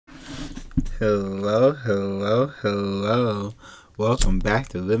Hello, hello, hello. Welcome back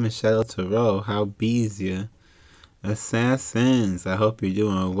to Living Shadow Tarot. How bees ya? Assassins. I hope you're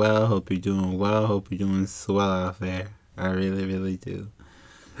doing well. Hope you're doing well. Hope you're doing swell out there. I really, really do.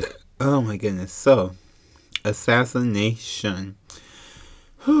 Oh my goodness. So, Assassination.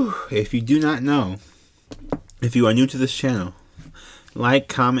 Whew. If you do not know, if you are new to this channel, like,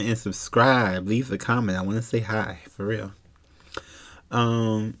 comment, and subscribe. Leave a comment. I want to say hi. For real.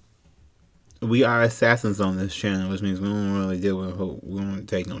 We are assassins on this channel, which means we don't really deal with we don't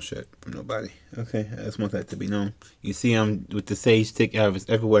take no shit from nobody. Okay, I just want that to be known. You see, I'm with the sage stick arrows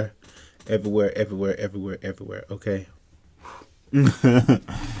everywhere, everywhere, everywhere, everywhere, everywhere. Okay.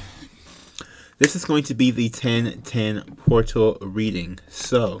 This is going to be the 10-10 portal reading.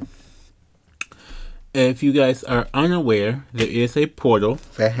 So, if you guys are unaware, there is a portal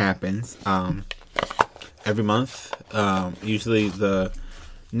that happens every month. Usually the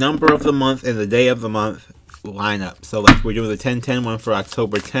number of the month and the day of the month line up. So like we're doing the 10-10 one for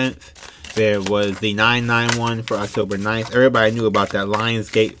October 10th. There was the 9-9 one for October 9th. Everybody knew about that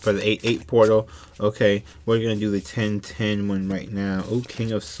Lionsgate for the 8-8 portal. Okay, we're going to do the 10-10 one right now. Oh,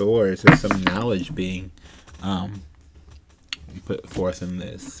 King of Swords. There's some knowledge being put forth in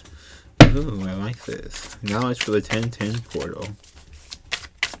this. Ooh, I like this. Knowledge for the 10-10 portal.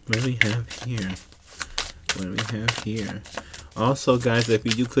 What do we have here? What do we have here? Also, guys, if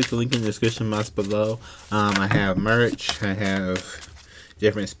you do click the link in the description box below, I have merch. I have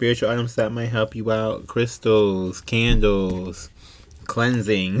different spiritual items that might help you out. Crystals, candles,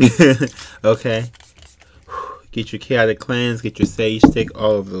 cleansing. Okay? Get your chaotic cleanse, get your sage stick,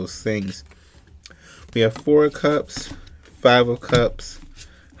 all of those things. We have 4 of Cups, 5 of Cups,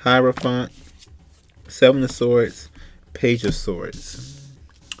 Hierophant, 7 of Swords, Page of Swords.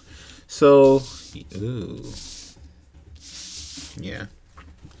 So, ooh. Yeah,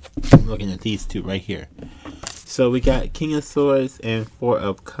 I'm looking at these two right here. So we got King of Swords and 4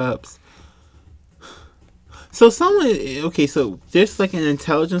 of Cups. So someone, okay, so there's like an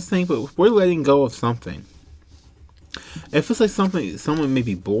intelligence thing, but we're letting go of something. It feels like someone may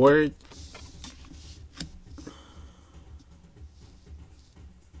be bored.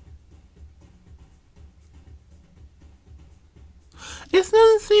 It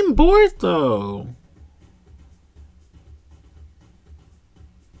doesn't seem bored though.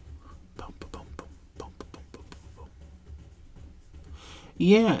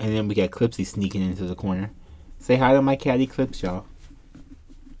 Yeah, and then we got Clipsy sneaking into the corner. Say hi to my cat Eclipse, y'all.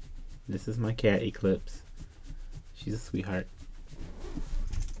 This is my cat Eclipse. She's a sweetheart.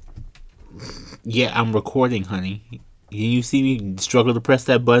 Yeah, I'm recording, honey. You see me struggle to press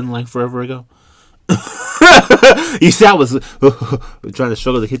that button like forever ago? You see, I was trying to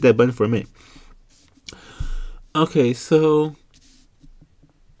struggle to hit that button for a minute. Okay, so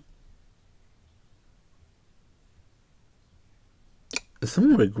does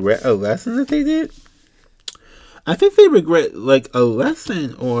someone regret a lesson that they did? I think they regret like a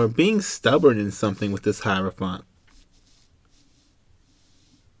lesson or being stubborn in something with this Hierophant.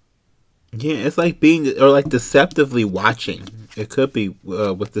 Yeah, it's like being, or like deceptively watching. It could be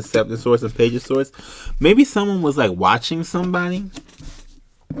with Deceptive Swords and Page of Swords. Maybe someone was like watching somebody.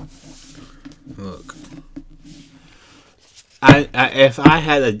 Look. If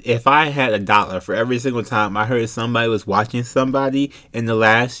I had a dollar for every single time I heard somebody was watching somebody in the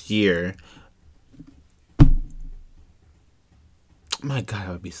last year, my God,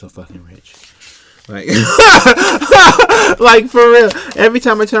 I would be so fucking rich. Like, like for real. Every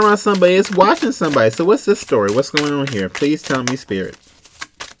time I turn around, somebody is watching somebody. So what's this story? What's going on here? Please tell me, Spirit.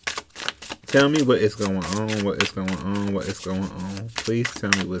 Tell me what is going on. What is going on? What is going on? Please tell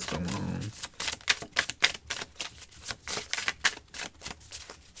me what's going on.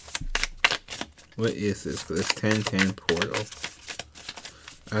 What is this? This 10-10 portal.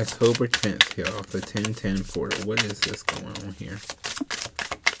 October 10th, y'all. The 10-10 portal. What is this going on here?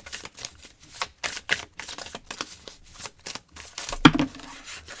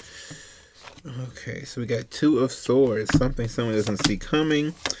 Okay, so we got 2 of Swords. Something someone doesn't see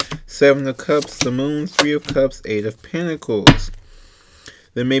coming. 7 of Cups, the Moon, 3 of Cups, 8 of Pentacles.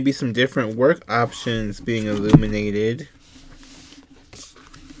 There may be some different work options being illuminated.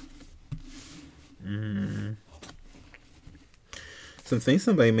 Some things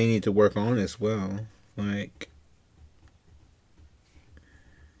somebody may need to work on as well. Like,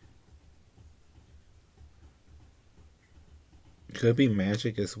 could be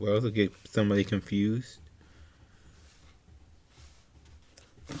magic as well to get somebody confused.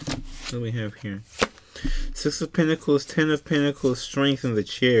 What do we have here? 6 of Pentacles, 10 of Pentacles, Strength, and the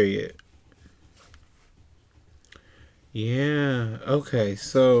Chariot. Yeah, okay,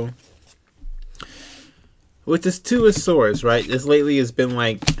 so with this Two of Swords, right? This lately has been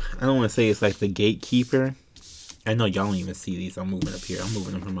like, I don't want to say it's like the gatekeeper. I know y'all don't even see these. I'm moving up here. I'm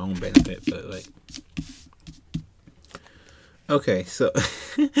moving them for my own benefit, but like, okay, so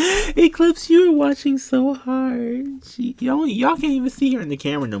Eclipse, you were watching so hard. Y'all can't even see her in the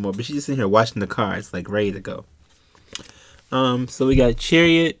camera no more, but she's just in here watching the cards, like ready to go. So we got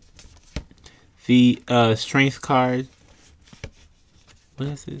Chariot, the Strength card. What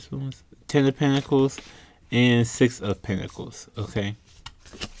is this? What was it? 10 of Pentacles and 6 of Pentacles. Okay.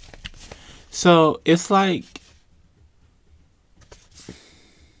 So it's like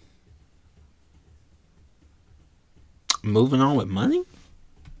moving on with money.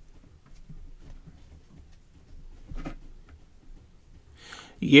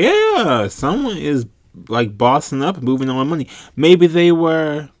 Yeah, someone is like bossing up and moving on with money. Maybe they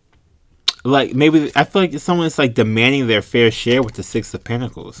were like, maybe I feel like someone's like demanding their fair share with the 6 of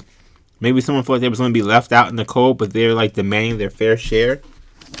Pentacles. Maybe someone felt like they was going to be left out in the cold, but they're like demanding their fair share.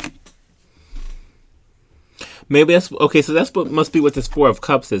 Maybe that's okay. So that's what must be what this 4 of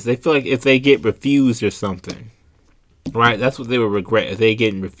Cups is. They feel like if they get refused or something, right? That's what they would regret, if they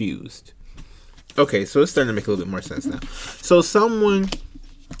getting refused. Okay, so it's starting to make a little bit more sense now. So someone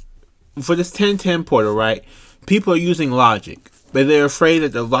for this 10-10 portal, right? People are using logic, but they're afraid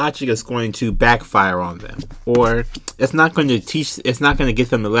that the logic is going to backfire on them, or it's not going to teach. It's not going to get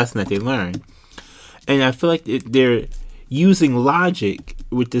them the lesson that they learned. And I feel like they're using logic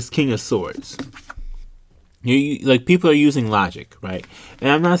with this King of Swords. Like, people are using logic, right? And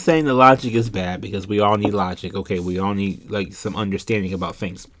I'm not saying the logic is bad, because we all need logic. Okay, we all need like some understanding about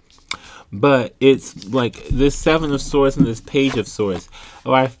things. But it's like this 7 of Swords and this Page of Swords.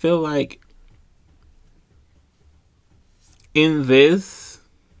 Oh, I feel like in this,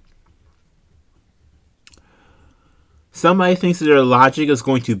 somebody thinks that their logic is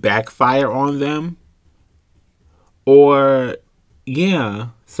going to backfire on them. Or, yeah,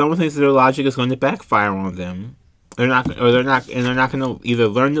 someone thinks that their logic is going to backfire on them. They're not going to either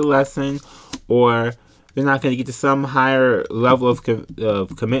learn the lesson, or they're not going to get to some higher level of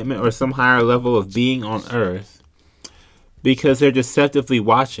commitment, or some higher level of being on Earth, because they're deceptively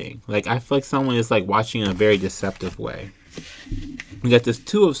watching. Like, I feel like someone is like watching in a very deceptive way. We got this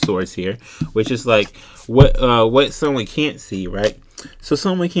 2 of Swords here, which is like what someone can't see, right? So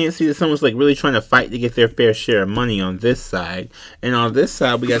someone can't see that someone's like really trying to fight to get their fair share of money on this side. And on this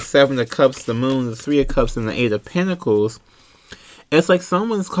side, we got 7 of Cups, the Moon, the 3 of Cups, and the 8 of Pentacles. It's like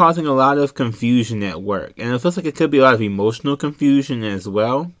someone's causing a lot of confusion at work. And it feels like it could be a lot of emotional confusion as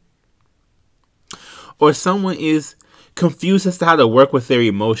well. Or someone is confused as to how to work with their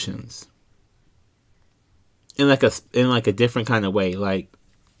emotions. In like a different kind of way. Like,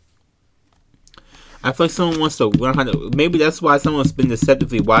 I feel like someone wants to learn how to... Maybe that's why someone's been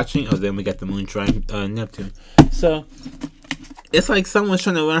deceptively watching. Oh, then we got the Moon trine Neptune. So, it's like someone's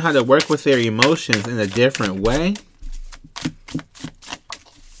trying to learn how to work with their emotions in a different way.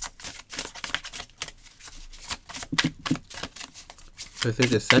 But they're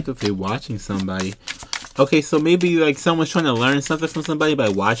deceptively watching somebody. Okay, so maybe like someone's trying to learn something from somebody by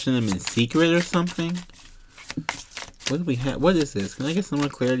watching them in secret or something. What do we have? What is this? Can I get some more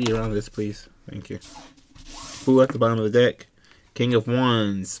clarity around this, please? Thank you. Fool at the bottom of the deck. King of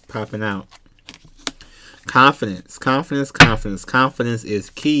Wands popping out. Confidence. Confidence, confidence. Confidence is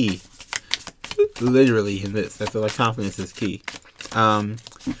key. Literally in this. I feel like confidence is key.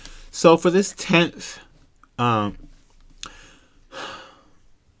 So for this 10th,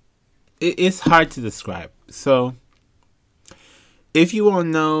 it's hard to describe. So if you all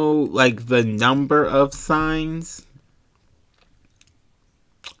know like the number of signs,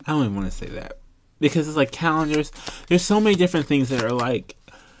 I don't even want to say that, because it's like calendars. There's so many different things that are like,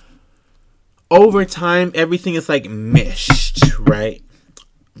 over time, everything is like meshed, right?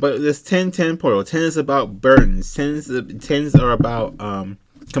 But this 10-10 portal, 10 is about burdens. 10s are about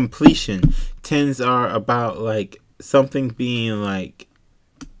completion. 10s are about like something being like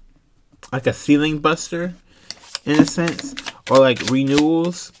a ceiling buster, in a sense, or like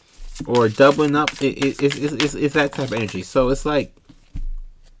renewals, or doubling up. It's that type of energy. So it's like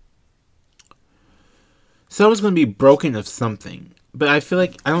someone's going to be broken of something. But I feel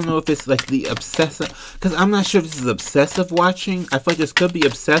like, I don't know if it's like the obsessive, because I'm not sure if this is obsessive watching. I feel like this could be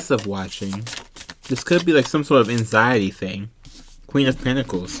obsessive watching. This could be like some sort of anxiety thing. Queen of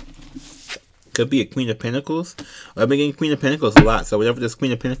Pentacles. Could be a Queen of Pentacles. I've been getting Queen of Pentacles a lot. So whatever this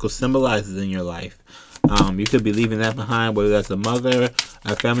Queen of Pentacles symbolizes in your life, you could be leaving that behind. Whether that's a mother,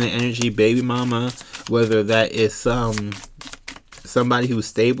 a feminine energy, baby mama. Whether that is somebody who's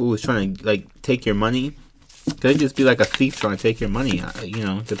stable, who's trying to like take your money. Could just be like a thief trying to take your money, you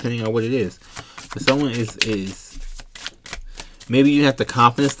know, depending on what it is. Someone is maybe you have the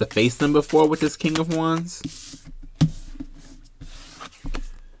confidence to face them before with this King of Wands.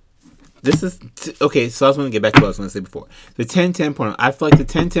 This is okay. So I was going to get back to what I was going to say before. The 10-10 portal. I feel like the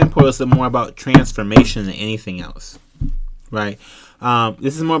 10-10 portal is more about transformation than anything else, right?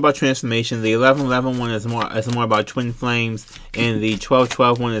 This is more about transformation. The 11-11 one is more about twin flames, and the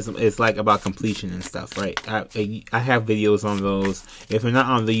 12-12 one is like about completion and stuff, right? I have videos on those. If they're not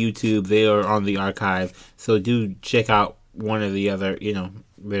on the YouTube, they are on the archive. So do check out one or the other. You know,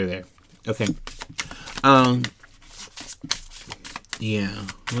 they're there. Okay. Yeah.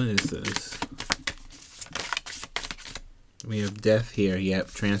 What is this? We have death here.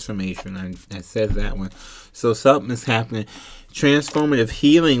 Yep. Transformation. I said that one. So something is happening. Transformative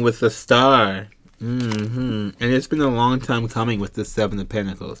healing with the star. And it's been a long time coming with the 7 of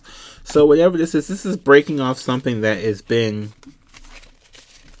Pentacles. So whatever this is breaking off something that has been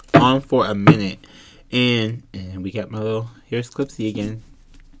on for a minute. And we got my little, here's Clipsy again.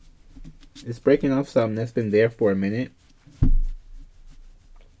 It's breaking off something that's been there for a minute.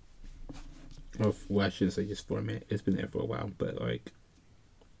 Or, well, I shouldn't say just for a minute. It's been there for a while. But, like,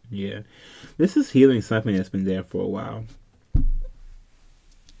 yeah. This is healing something that's been there for a while.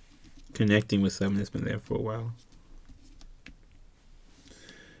 Connecting with something that's been there for a while.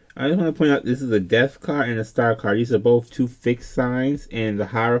 I just want to point out this is a death card and a star card. These are both 2 fixed signs. And the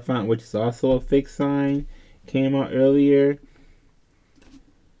Hierophant, which is also a fixed sign, came out earlier.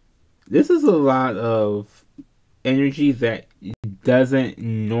 This is a lot of energy that doesn't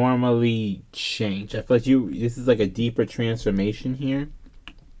normally change. I feel like this is like a deeper transformation here.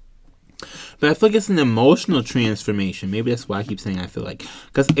 But I feel like it's an emotional transformation. Maybe that's why I keep saying I feel like.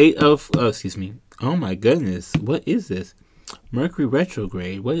 Because 8 of... excuse me. Oh my goodness. What is this? Mercury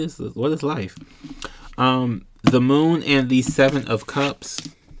retrograde. What is this? What is life? The Moon and the 7 of Cups.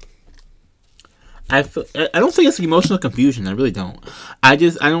 I don't think it's emotional confusion. I really don't. I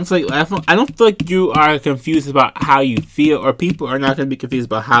don't feel like you are confused about how you feel, or people are not going to be confused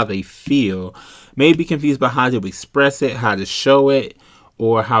about how they feel. Maybe confused about how to express it, how to show it,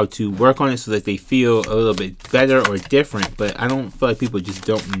 or how to work on it so that they feel a little bit better or different. But I don't feel like people just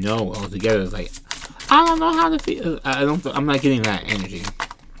don't know altogether. It's like, I don't know how to feel. I'm not getting that energy.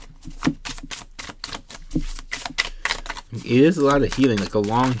 It is a lot of healing, like a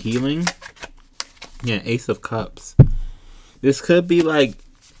long healing. Yeah, Ace of Cups. This could be like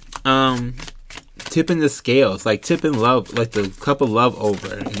tipping the scales, like tipping love, like the cup of love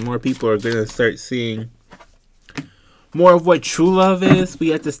over, and more people are gonna start seeing more of what true love is.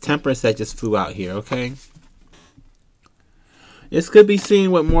 We got this Temperance that just flew out here, okay? This could be seeing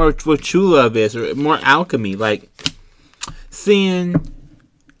what true love is, or more alchemy, like seeing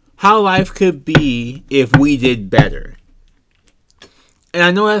how life could be if we did better. And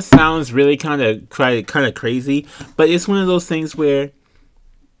I know that sounds really kind of crazy, but it's one of those things where,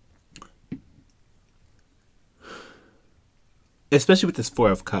 especially with this 4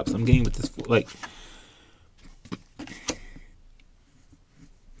 of Cups, I'm getting with this, like,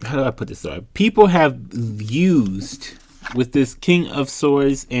 how do I put this up? People have used, with this King of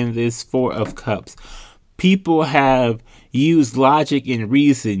Swords and this 4 of Cups, people have used logic and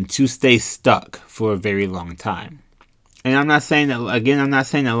reason to stay stuck for a very long time. And I'm not saying that, again, I'm not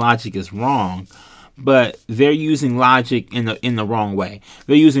saying that logic is wrong, but they're using logic in the wrong way.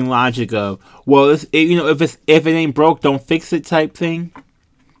 They're using logic of, well, if it ain't broke, don't fix it type thing,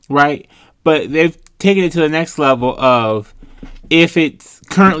 right? But they've taken it to the next level of, if it's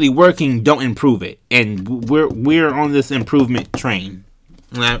currently working, don't improve it. And we're on this improvement train.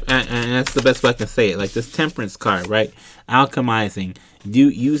 And that's the best way I can say it. Like this Temperance card, right? Alchemizing,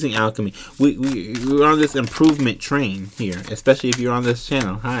 using alchemy. We're on this improvement train here, especially if you're on this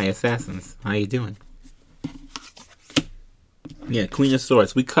channel. Hi, Assassins. How you doing? Yeah, Queen of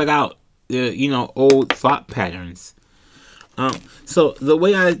Swords. We cut out, old thought patterns. So the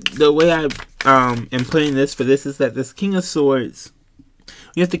way I am putting this for this is that this King of Swords,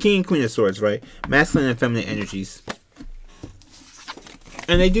 you have the King and Queen of Swords, right? Masculine and feminine energies.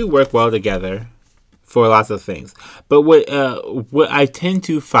 And they do work well together for lots of things. But what I tend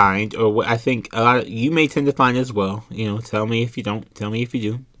to find, or what I think a lot of you may tend to find as well, tell me if you don't, tell me if you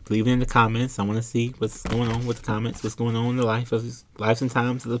do. Leave it in the comments. I want to see what's going on with the comments, what's going on in the lives and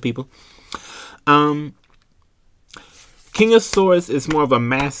times of the people. King of Swords is more of a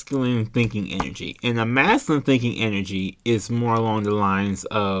masculine thinking energy. And a masculine thinking energy is more along the lines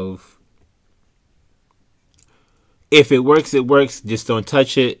of, if it works, it works. Just don't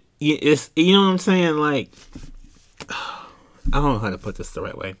touch it. You know what I'm saying? Like, I don't know how to put this the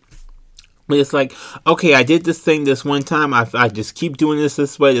right way. But it's like, okay, I did this thing this one time. I just keep doing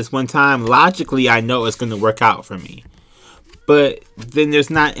this way this one time. Logically, I know it's going to work out for me. But then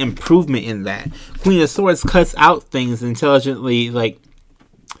there's not improvement in that. Queen of Swords cuts out things intelligently. Like,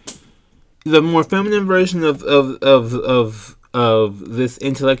 the more feminine version of this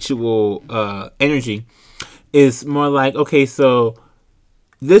intellectual energy is more like, okay, so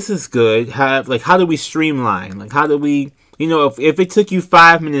this is good. How do we streamline? Like, how do we, if it took you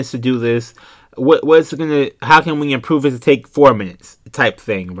 5 minutes to do this, how can we improve it to take 4 minutes type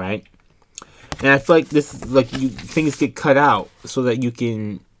thing, right? And I feel like this is like things get cut out so that you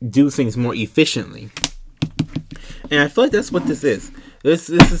can do things more efficiently. And I feel like that's what this is. This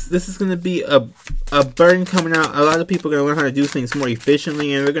is going to be a burden coming out. A lot of people are going to learn how to do things more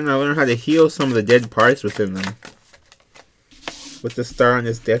efficiently, and they're going to learn how to heal some of the dead parts within them. With the star on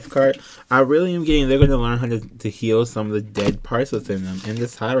this death card, I really am getting they're going to learn how to heal some of the dead parts within them. And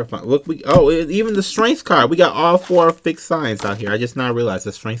this Hierophant, look, even the Strength card. We got all 4 fixed signs out here. I just now realized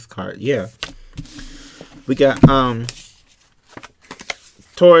the Strength card. Yeah, we got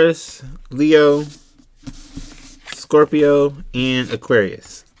Taurus, Leo, Scorpio, and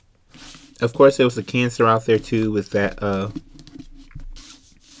Aquarius. Of course, there was a Cancer out there too with that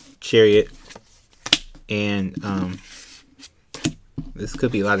Chariot, and this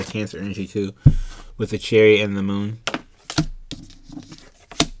could be a lot of Cancer energy too, with the Chariot and the Moon.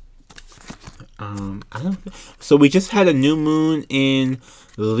 So we just had a new moon in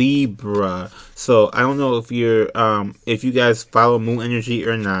Libra. So I don't know if you guys follow moon energy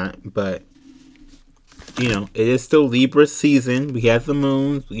or not, but it is still Libra season. We have the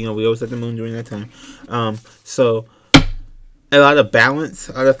moon. We always have the moon during that time. So a lot of balance,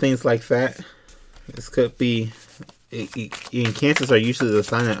 other things like that. This could be. In Cancers are usually the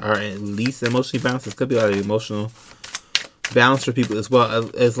sign that are at least emotionally balanced. This could be a lot of emotional balance for people as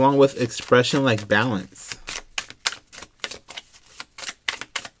well, as long with expression like balance.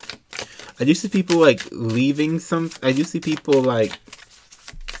 I do see people like leaving some. I do see people like.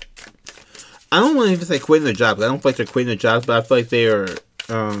 I don't want to even say quitting their jobs. I don't feel like they're quitting their jobs, but I feel like they are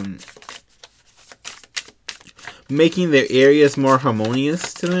making their areas more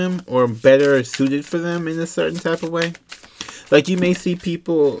harmonious to them or better suited for them in a certain type of way. Like, you may see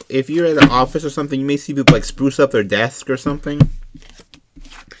people, if you're at an office or something, you may see people like spruce up their desk or something.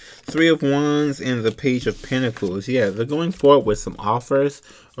 3 of Wands and the Page of Pentacles. Yeah, they're going forward with some offers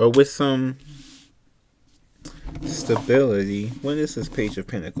or with some stability. What is this Page of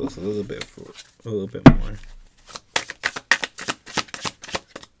Pentacles? A little bit more.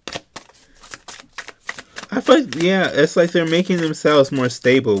 I feel like, yeah, it's like they're making themselves more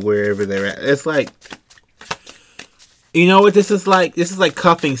stable wherever they're at. It's like, you know what this is like? This is like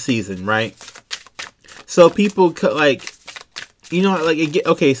cuffing season, right? So people like,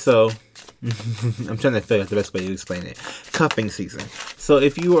 okay, so I'm trying to figure out the best way to explain it. Cuffing season. So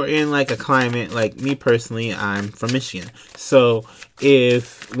if you are in like a climate, like me personally, I'm from Michigan. So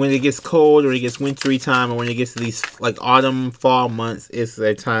when it gets cold or it gets wintry time or when it gets to these like autumn, fall months, it's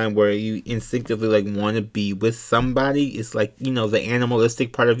a time where you instinctively like want to be with somebody. It's like, the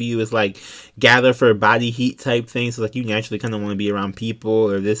animalistic part of you is like gather for body heat type things. So like you naturally kind of want to be around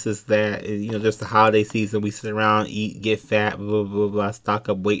people or this is that. There's the holiday season. We sit around, eat, get fat, blah, blah, blah, blah, stock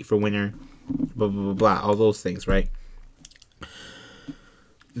up weight for winter, blah, blah, blah, blah, all those things, right?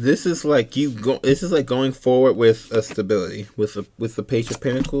 This is like this is like going forward with a stability with the Page of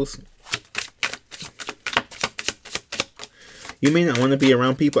Pentacles. You may not want to be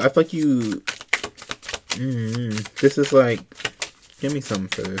around people. I feel like you. This is like, give me something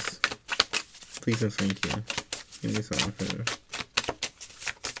for this, please and thank you. Give me something for this.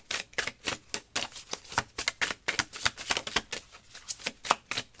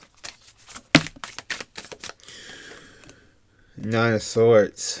 Nine of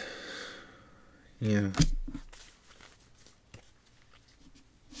Swords. Yeah.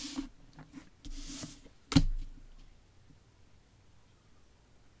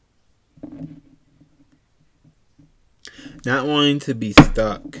 Not wanting to be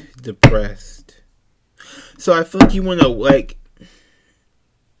stuck, depressed. So I feel like you want to like.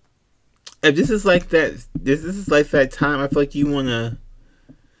 If this is like that, this is like that time. I feel like you want to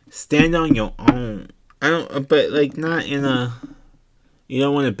stand on your own. But like not in a, you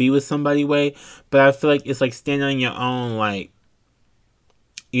don't want to be with somebody way, but I feel like it's like stand on your own, like,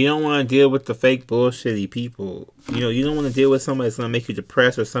 you don't want to deal with the fake bullshitty people. You don't want to deal with somebody that's going to make you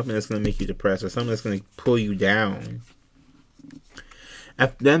depressed or something that's going to make you depressed or something that's going to pull you down.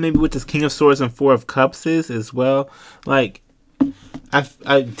 After that, maybe with this King of Swords and 4 of Cups is as well, like,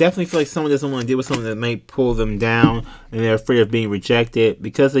 I definitely feel like someone doesn't want to deal with something that may pull them down, and they're afraid of being rejected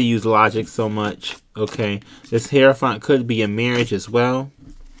because they use logic so much. Okay, this Hierophant could be a marriage as well.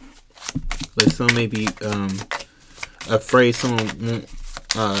 Like someone may be afraid someone won't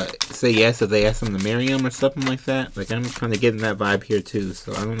say yes if they ask them to marry them or something like that. Like I'm kind of getting that vibe here too.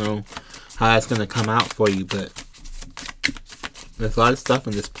 So I don't know how that's gonna come out for you, but there's a lot of stuff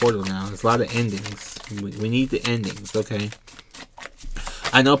in this portal now. There's a lot of endings. We need the endings, okay?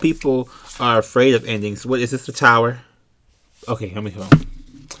 I know people are afraid of endings. What is this, the Tower? Okay, let me go.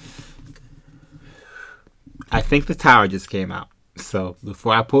 I think the Tower just came out. So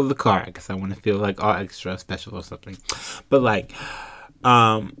before I pull the card, because I want to feel like all extra special or something. But like,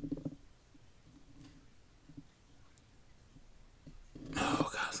 oh God,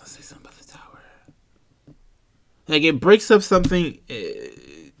 I was gonna say something about the Tower. Like it breaks up something.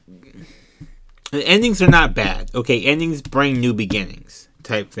 Endings are not bad. Okay, endings bring new beginnings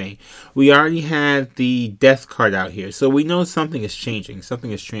type thing. We already had the Death card out here, so we know something is changing.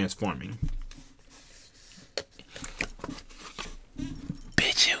 Something is transforming.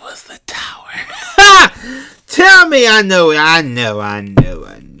 Bitch, it was the Tower. Tell me I know.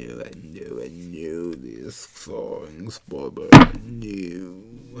 These songs, Bubba. I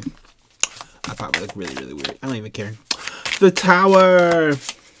knew. I probably look really, really weird. I don't even care. The Tower.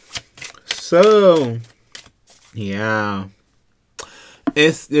 So, yeah.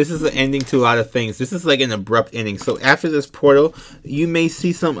 This is an ending to a lot of things. This is like an abrupt ending. So after this portal, you may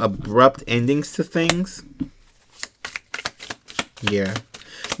see some abrupt endings to things. Yeah.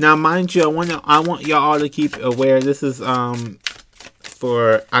 Now, mind you, I want y'all all to keep aware. This is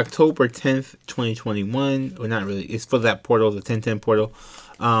for October 10th, 2021. Or not really. It's for that portal, the 1010 portal.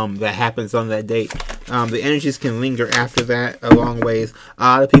 That happens on that date. The energies can linger after that a long ways. A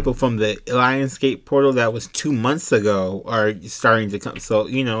lot of people from the Lionsgate portal that was 2 months ago are starting to come. So,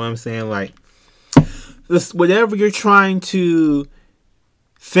 you know what I'm saying? Like, this, whatever you're trying to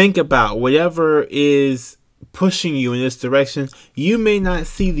think about, whatever is pushing you in this direction, you may not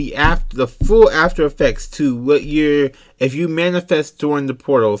see the full after effects to what if you manifest during the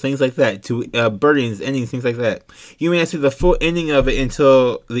portal, things like that, to burnings, endings, things like that, you may not see the full ending of it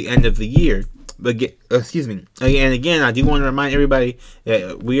until the end of the year. But excuse me, and again, I do want to remind everybody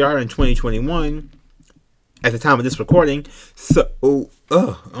that we are in 2021 at the time of this recording. So oh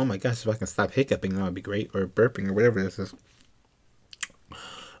my gosh, if I can stop hiccuping, that would be great, or burping, or whatever this is.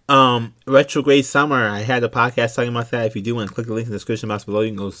 Retrograde Summer, I had a podcast talking about that. If you do want to click the link in the description box below, you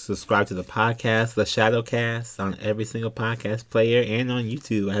can go subscribe to the podcast, the Shadowcast, on every single podcast player, and on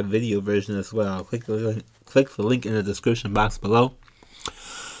YouTube. I have a video version as well. Click the link in the description box below.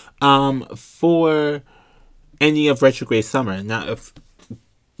 For ending of Retrograde Summer. Now,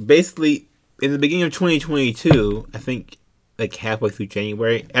 basically, in the beginning of 2022, I think, like halfway through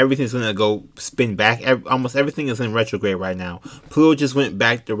January, everything's gonna go spin back. Almost everything is in retrograde right now. Pluto just went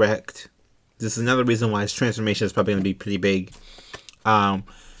back direct. This is another reason why its transformation is probably gonna be pretty big.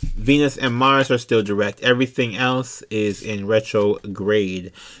 Venus and Mars are still direct. Everything else is in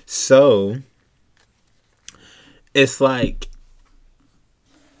retrograde. So it's like,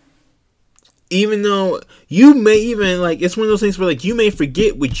 even though you may even, like, it's one of those things where, like, you may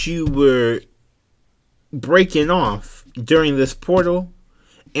forget what you were breaking off during this portal,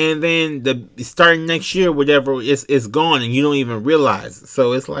 and then starting next year, whatever, it's gone and you don't even realize.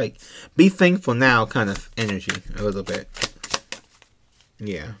 So it's like, be thankful now kind of energy a little bit.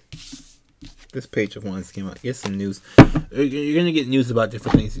 Yeah, this page of wands came out. Get some news. You're gonna get news about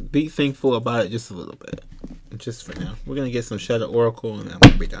different things. Be thankful about it just a little bit, just for now. We're gonna get some Shadow Oracle and then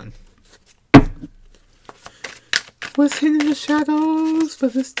we'll be done. What's hidden in the shadows for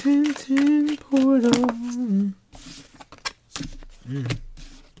this 1010 portal?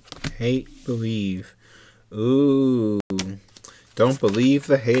 Hate, believe. Ooh. Don't believe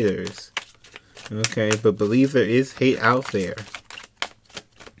the haters. Okay, but believe there is hate out there.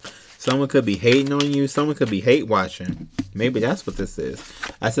 Someone could be hating on you. Someone could be hate watching. Maybe that's what this is.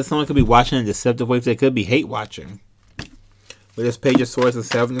 I said someone could be watching in deceptive ways. They could be hate watching. With this Page of Swords and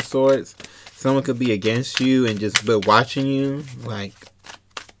Seven of Swords, someone could be against you and just but watching you. Like,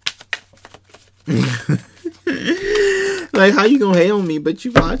 like, how you gonna hate on me but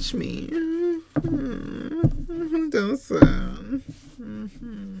you watch me? Don't sound.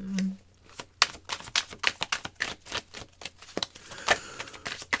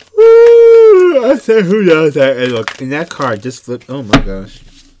 I said, who does that? And look, and that card just flipped. Oh my gosh,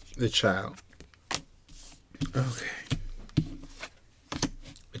 the Child. Okay.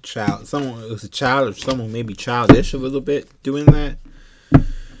 Child, someone, it was a child, or someone maybe childish a little bit doing that.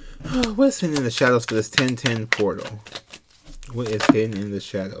 Oh, what's hidden in the shadows for this 1010 portal? What is hidden in the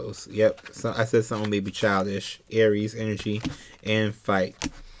shadows? Yep. So I said something maybe childish. Aries energy and fight.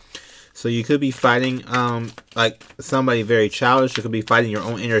 So you could be fighting like somebody very childish. You could be fighting your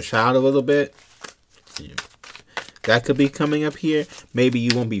own inner child a little bit. That could be coming up here. Maybe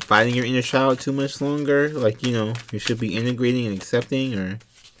you won't be fighting your inner child too much longer. Like, you know, you should be integrating and accepting or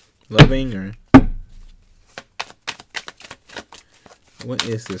loving or... What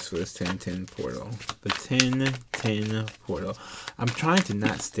is this for this 10-10 portal? The 10-10 portal. I'm trying to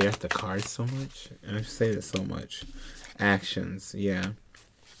not stare at the cards so much. I say this so much. Actions, yeah.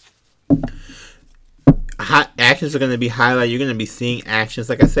 Actions are going to be highlighted. You're going to be seeing actions.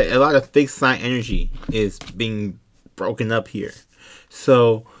 Like I said, a lot of fixed sign energy is being broken up here.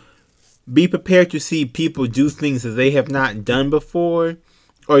 So be prepared to see people do things that they have not done before,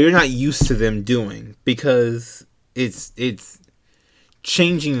 or you're not used to them doing, because it's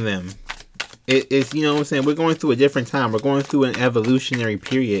changing them. It's, you know what I'm saying, we're going through a different time. We're going through an evolutionary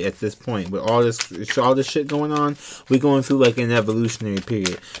period at this point. With all this shit going on, we're going through like an evolutionary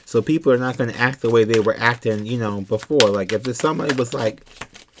period. So people are not going to act the way they were acting, you know, before. Like if somebody was like,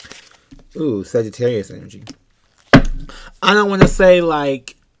 ooh, Sagittarius energy. I don't want to say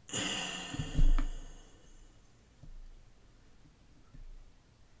like,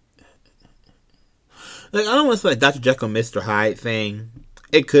 I don't want to say like Dr. Jekyll, Mr. Hyde thing.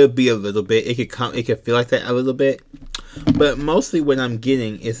 It could be a little bit. It could feel like that a little bit. But mostly what I'm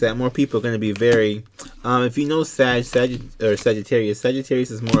getting is that more people are going to be very... if you know Sagittarius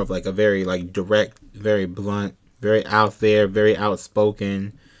is more of like a very like direct, very blunt, very out there, very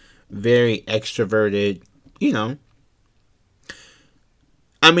outspoken, very extroverted, you know.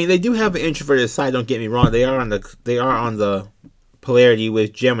 I mean, they do have an introverted side, don't get me wrong. They are on the polarity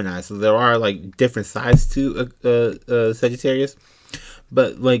with Gemini, so there are like different sides to Sagittarius.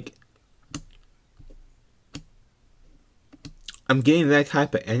 But like, I'm getting that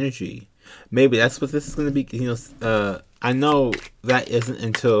type of energy. Maybe that's what this is going to be. You know, I know that isn't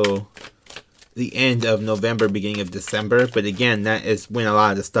until the end of November, beginning of December. But again, that is when a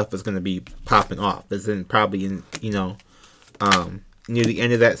lot of the stuff is going to be popping off. It's probably in, you know, near the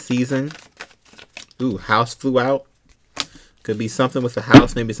end of that season. Ooh, house flew out. Could be something with a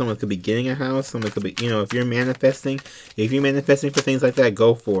house. Maybe someone could be getting a house. Someone could be, you know, if you're manifesting for things like that,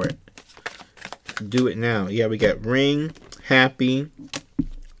 go for it. Do it now. Yeah, we got ring, happy,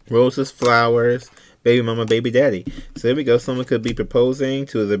 roses, flowers, baby mama, baby daddy. So there we go. Someone could be proposing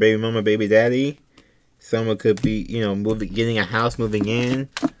to the baby mama, baby daddy. Someone could be, you know, getting a house, moving in.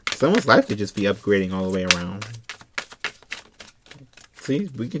 Someone's life could just be upgrading all the way around. See,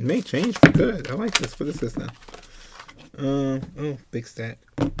 we can make change for good. I like this. What is this now? Oh, big stack.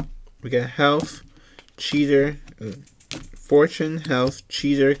 We got health, cheater, fortune, health,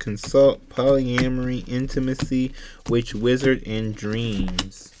 cheater, consult, polyamory, intimacy, witch, wizard, and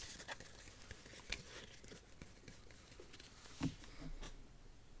dreams.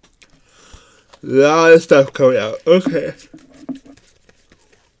 A lot of stuff coming out. Okay.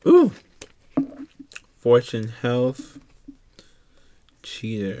 Ooh. Fortune, health,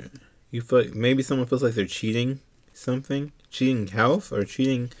 cheater. You feel like maybe someone feels like they're cheating something, cheating health or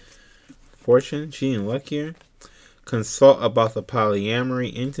cheating fortune, cheating luck here. Consult about the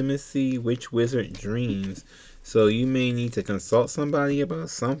polyamory, intimacy, witch, wizard, dreams. So you may need to consult somebody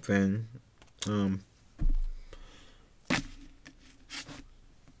about something.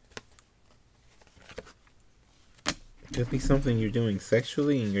 Could be something you're doing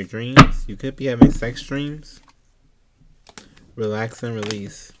sexually in your dreams. You could be having sex dreams. Relax and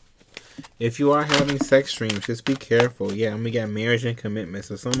release. If you are having sex dreams, just be careful. Yeah, I'm gonna get marriage and commitment.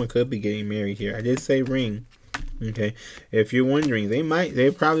 So someone could be getting married here. I did say ring. Okay. If you're wondering,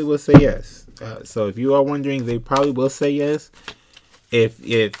 they probably will say yes. So if you are wondering, they probably will say yes. If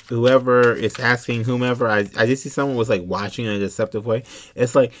whoever is asking whomever, I just see someone was like watching in a deceptive way.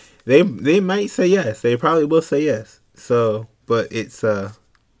 It's like they might say yes. They probably will say yes. So, but it's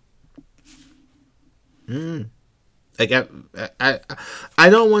like I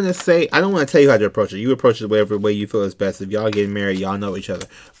don't want to say, I don't want to tell you how to approach it. You approach it whatever way you feel is best. If y'all getting married, y'all know each other.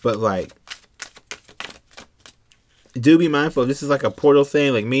 But like, do be mindful. If this is like a portal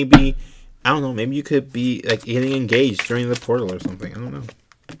thing, like maybe, I don't know, maybe you could be like getting engaged during the portal or something. I don't know.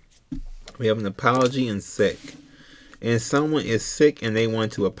 We have an apology and sick. And someone is sick and they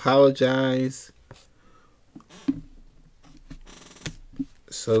want to apologize.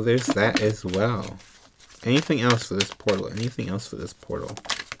 So there's that as well. Anything else for this portal? Anything else for this portal?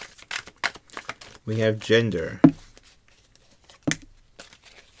 We have gender.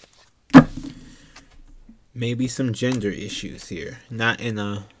 Maybe some gender issues here. Not in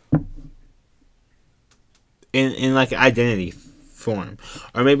a in like identity form,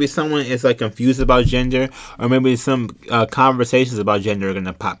 or maybe someone is like confused about gender, or maybe some conversations about gender are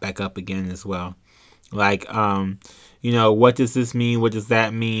gonna pop back up again as well. Like, you know, what does this mean? What does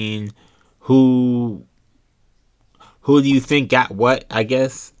that mean? Who do you think got what? I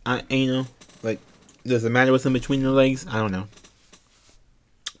guess you know, like, does it matter what's in between the legs? I don't know.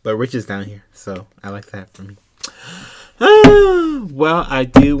 But Rich is down here, so I like that for me. Well, I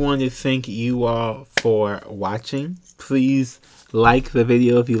do want to thank you all for watching. Please like the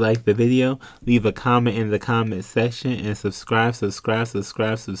video if you like the video. Leave a comment in the comment section and subscribe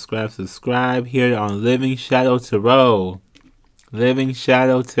here on Living Shadow Tarot. Living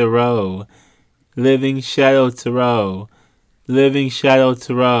Shadow Tarot. Living Shadow Tarot. Living Shadow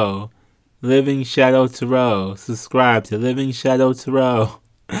Tarot. Living Shadow Tarot. Subscribe to Living Shadow Tarot.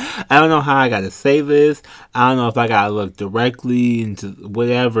 I don't know how I gotta say this. I don't know if I gotta look directly into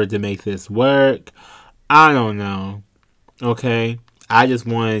whatever to make this work. I don't know. Okay? I just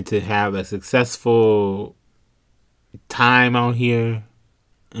wanted to have a successful time out here.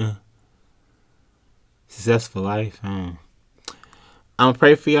 Successful life. I'm gonna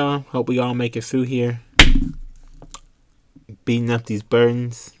pray for y'all. Hope we all make it through here. Beating up these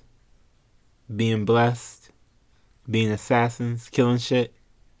burdens. Being blessed. Being assassins. Killing shit.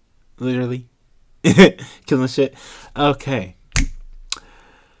 Literally. Killing shit. Okay.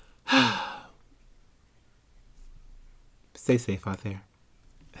 Stay safe out there.